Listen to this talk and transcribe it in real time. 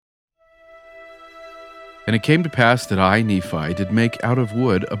And it came to pass that I, Nephi, did make out of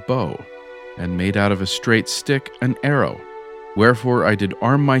wood a bow, and made out of a straight stick an arrow. Wherefore I did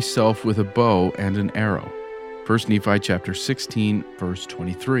arm myself with a bow and an arrow. 1 Nephi chapter 16, verse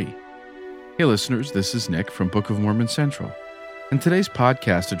 23. Hey listeners, this is Nick from Book of Mormon Central, and today's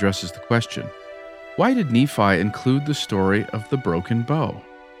podcast addresses the question, why did Nephi include the story of the broken bow?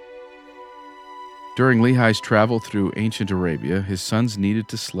 During Lehi's travel through ancient Arabia, his sons needed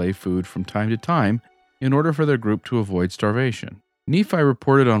to slay food from time to time in order for their group to avoid starvation. Nephi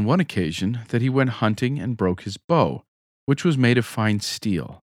reported on one occasion that he went hunting and broke his bow, which was made of fine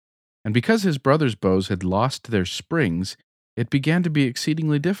steel. And because his brothers' bows had lost their springs, it began to be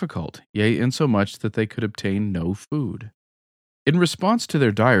exceedingly difficult, yea, insomuch that they could obtain no food. In response to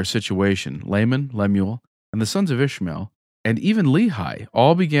their dire situation, Laman, Lemuel, and the sons of Ishmael, and even Lehi,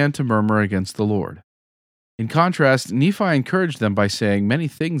 all began to murmur against the Lord. In contrast, Nephi encouraged them by saying many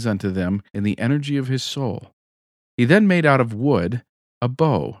things unto them in the energy of his soul. He then made out of wood a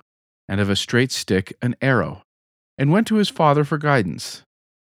bow, and of a straight stick an arrow, and went to his father for guidance.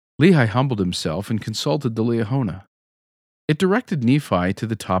 Lehi humbled himself and consulted the Liahona. It directed Nephi to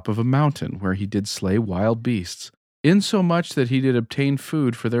the top of a mountain, where he did slay wild beasts, insomuch that he did obtain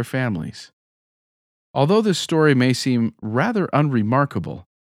food for their families. Although this story may seem rather unremarkable,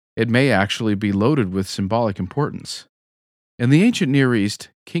 it may actually be loaded with symbolic importance. In the ancient Near East,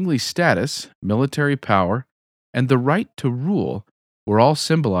 kingly status, military power, and the right to rule were all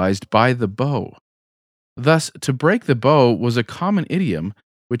symbolized by the bow. Thus, to break the bow was a common idiom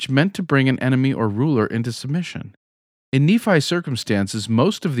which meant to bring an enemy or ruler into submission. In Nephi's circumstances,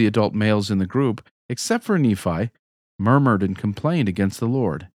 most of the adult males in the group, except for Nephi, murmured and complained against the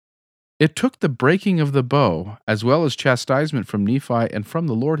Lord. It took the breaking of the bow, as well as chastisement from Nephi and from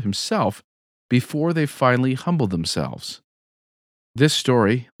the Lord himself, before they finally humbled themselves. This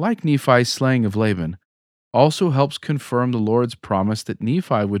story, like Nephi's slaying of Laban, also helps confirm the Lord's promise that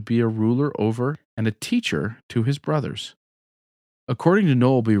Nephi would be a ruler over and a teacher to his brothers. According to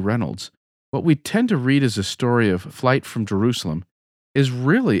Noel B. Reynolds, what we tend to read as a story of flight from Jerusalem is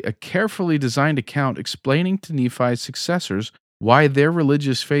really a carefully designed account explaining to Nephi's successors why their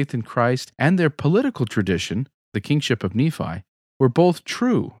religious faith in Christ and their political tradition, the kingship of Nephi, were both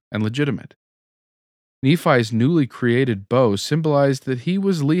true and legitimate. Nephi's newly created bow symbolized that he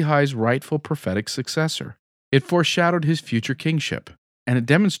was Lehi's rightful prophetic successor. It foreshadowed his future kingship, and it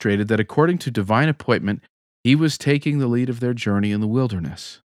demonstrated that according to divine appointment, he was taking the lead of their journey in the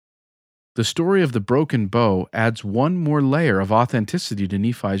wilderness. The story of the broken bow adds one more layer of authenticity to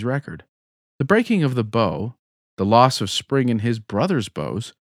Nephi's record. The breaking of the bow, the loss of spring in his brothers'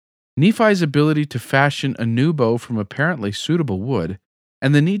 bows, Nephi's ability to fashion a new bow from apparently suitable wood,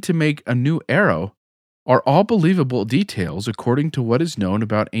 and the need to make a new arrow are all believable details according to what is known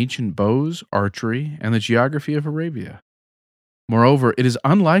about ancient bows, archery, and the geography of Arabia. Moreover, it is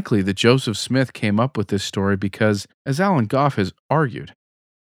unlikely that Joseph Smith came up with this story because, as Alan Goff has argued,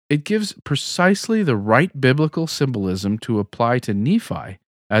 it gives precisely the right biblical symbolism to apply to Nephi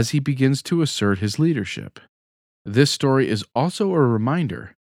as he begins to assert his leadership. This story is also a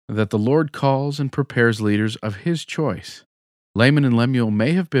reminder that the Lord calls and prepares leaders of his choice. Laman and Lemuel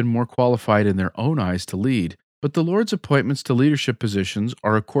may have been more qualified in their own eyes to lead, but the Lord's appointments to leadership positions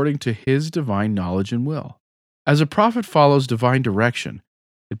are according to his divine knowledge and will. As a prophet follows divine direction,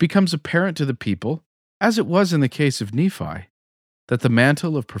 it becomes apparent to the people, as it was in the case of Nephi, that the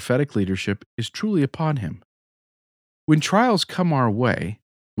mantle of prophetic leadership is truly upon him. When trials come our way,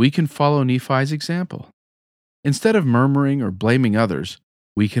 we can follow Nephi's example. Instead of murmuring or blaming others,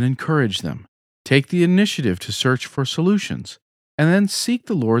 we can encourage them, take the initiative to search for solutions, and then seek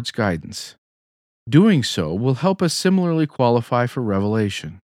the Lord's guidance. Doing so will help us similarly qualify for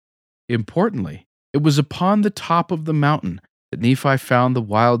revelation. Importantly, it was upon the top of the mountain that Nephi found the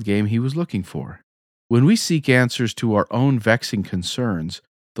wild game he was looking for. When we seek answers to our own vexing concerns,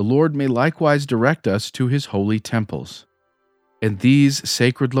 the Lord may likewise direct us to his holy temples. In these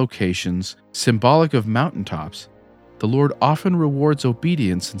sacred locations, symbolic of mountaintops, the Lord often rewards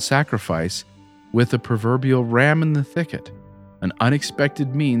obedience and sacrifice with a proverbial ram in the thicket, an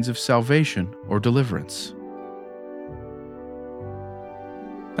unexpected means of salvation or deliverance.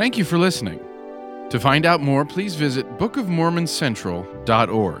 Thank you for listening. To find out more, please visit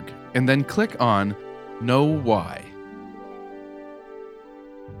bookofmormoncentral.org and then click on Know Why.